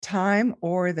time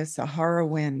or the Sahara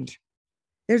wind.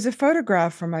 There's a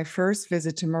photograph from my first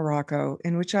visit to Morocco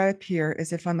in which I appear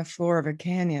as if on the floor of a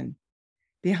canyon.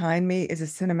 Behind me is a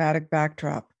cinematic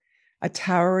backdrop, a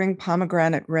towering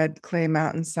pomegranate red clay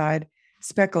mountainside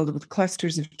speckled with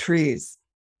clusters of trees.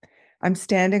 I'm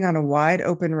standing on a wide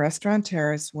open restaurant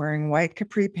terrace wearing white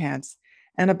capri pants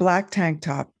and a black tank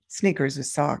top, sneakers with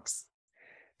socks.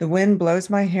 The wind blows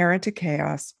my hair into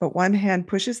chaos, but one hand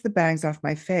pushes the bangs off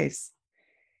my face.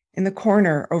 In the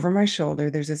corner over my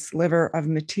shoulder, there's a sliver of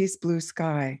Matisse blue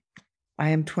sky. I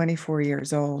am 24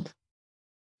 years old.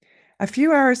 A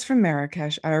few hours from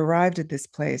Marrakesh, I arrived at this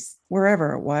place,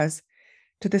 wherever it was,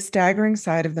 to the staggering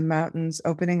sight of the mountains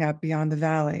opening up beyond the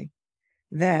valley.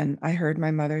 Then I heard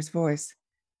my mother's voice.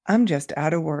 "I'm just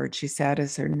out of words," she said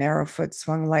as her narrow foot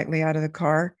swung lightly out of the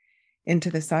car into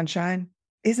the sunshine.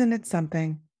 "Isn't it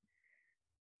something?"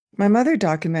 My mother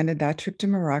documented that trip to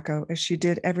Morocco as she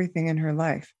did everything in her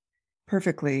life,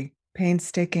 perfectly,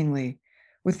 painstakingly,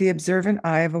 with the observant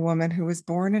eye of a woman who was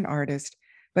born an artist,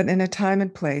 but in a time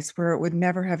and place where it would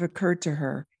never have occurred to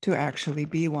her to actually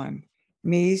be one.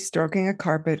 Me stroking a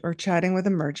carpet or chatting with a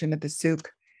merchant at the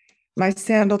souk, my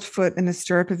sandaled foot in the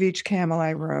stirrup of each camel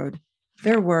I rode.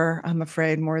 There were, I'm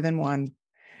afraid, more than one.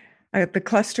 At the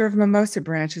cluster of mimosa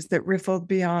branches that riffled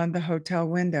beyond the hotel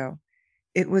window.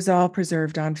 It was all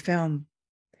preserved on film.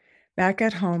 Back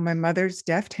at home, my mother's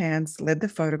deft hands slid the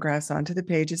photographs onto the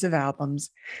pages of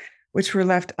albums, which were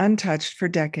left untouched for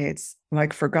decades,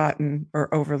 like forgotten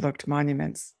or overlooked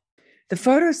monuments. The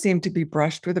photos seemed to be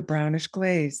brushed with a brownish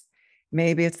glaze.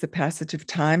 Maybe it's the passage of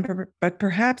time, but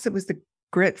perhaps it was the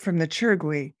grit from the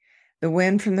Chirgui, the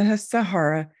wind from the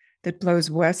Sahara that blows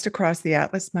west across the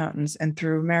Atlas Mountains and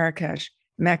through Marrakesh,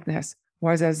 Meknes,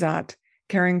 Ouarzazate,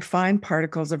 carrying fine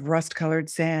particles of rust-colored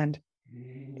sand.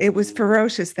 It was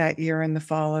ferocious that year in the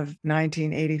fall of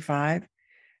 1985.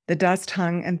 The dust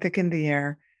hung and thickened the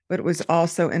air, but it was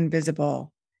also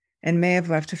invisible and may have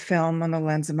left a film on the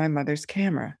lens of my mother's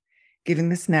camera, giving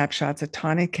the snapshots a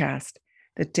tawny cast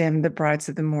that dimmed the brights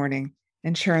of the morning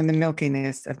and churned the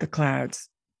milkiness of the clouds.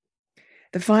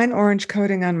 The fine orange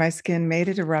coating on my skin made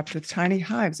it erupt with tiny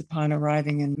hives upon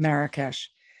arriving in Marrakesh.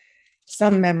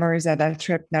 Some memories of that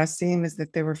trip now seem as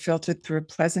if they were filtered through a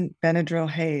pleasant Benadryl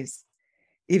haze.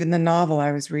 Even the novel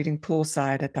I was reading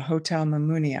poolside at the Hotel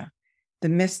Mamounia, The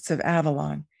Mists of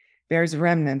Avalon, bears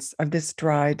remnants of this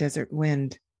dry desert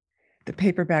wind. The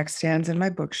paperback stands in my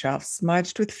bookshelf,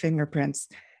 smudged with fingerprints,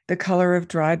 the color of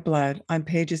dried blood on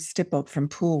pages stippled from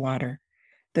pool water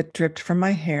that dripped from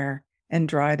my hair and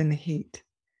dried in the heat.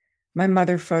 My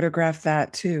mother photographed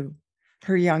that too,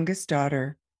 her youngest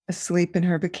daughter, asleep in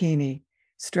her bikini,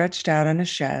 stretched out on a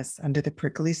chaise under the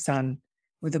prickly sun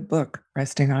with a book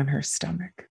resting on her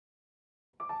stomach.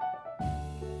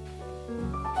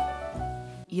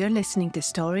 You're listening to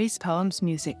Stories, Poems,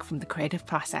 Music from The Creative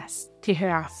Process. To hear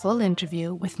our full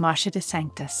interview with MARCIA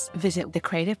DeSANCTIS, visit the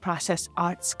Creative Process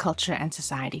Arts, Culture and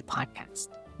Society podcast.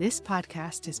 This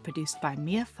podcast is produced by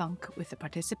Mia Funk with the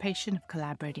participation of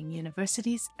collaborating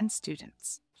universities and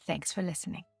students. Thanks for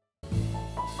listening.